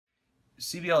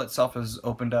CBL itself has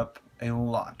opened up a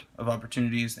lot of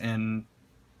opportunities and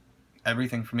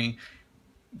everything for me.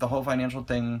 The whole financial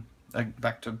thing, like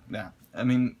back to that. I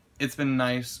mean, it's been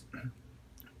nice.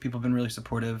 People have been really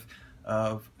supportive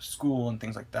of school and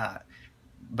things like that.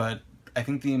 But I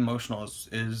think the emotional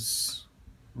is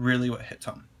really what hits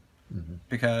home. Mm-hmm.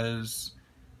 Because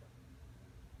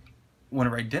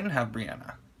whenever I didn't have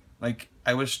Brianna, like,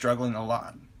 I was struggling a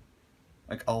lot.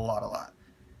 Like, a lot.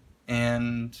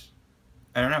 And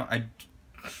I don't know,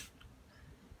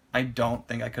 I don't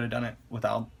think I could have done it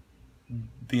without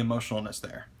the emotionalness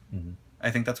there. Mm-hmm.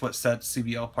 I think that's what sets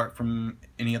CBL apart from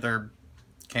any other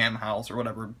cam house or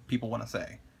whatever people want to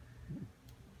say.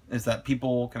 Is that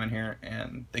people come in here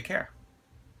and they care.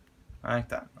 I like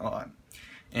that a lot.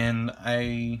 And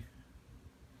I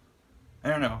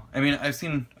don't know. I mean, I've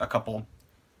seen a couple.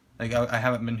 Like, I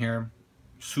haven't been here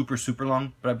super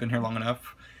long, but I've been here long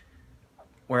enough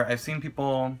where I've seen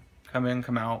people come in,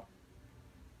 come out,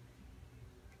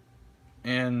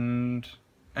 and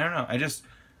I don't know.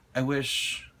 I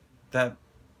wish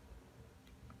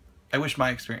my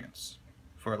experience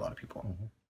for a lot of people. Mm-hmm.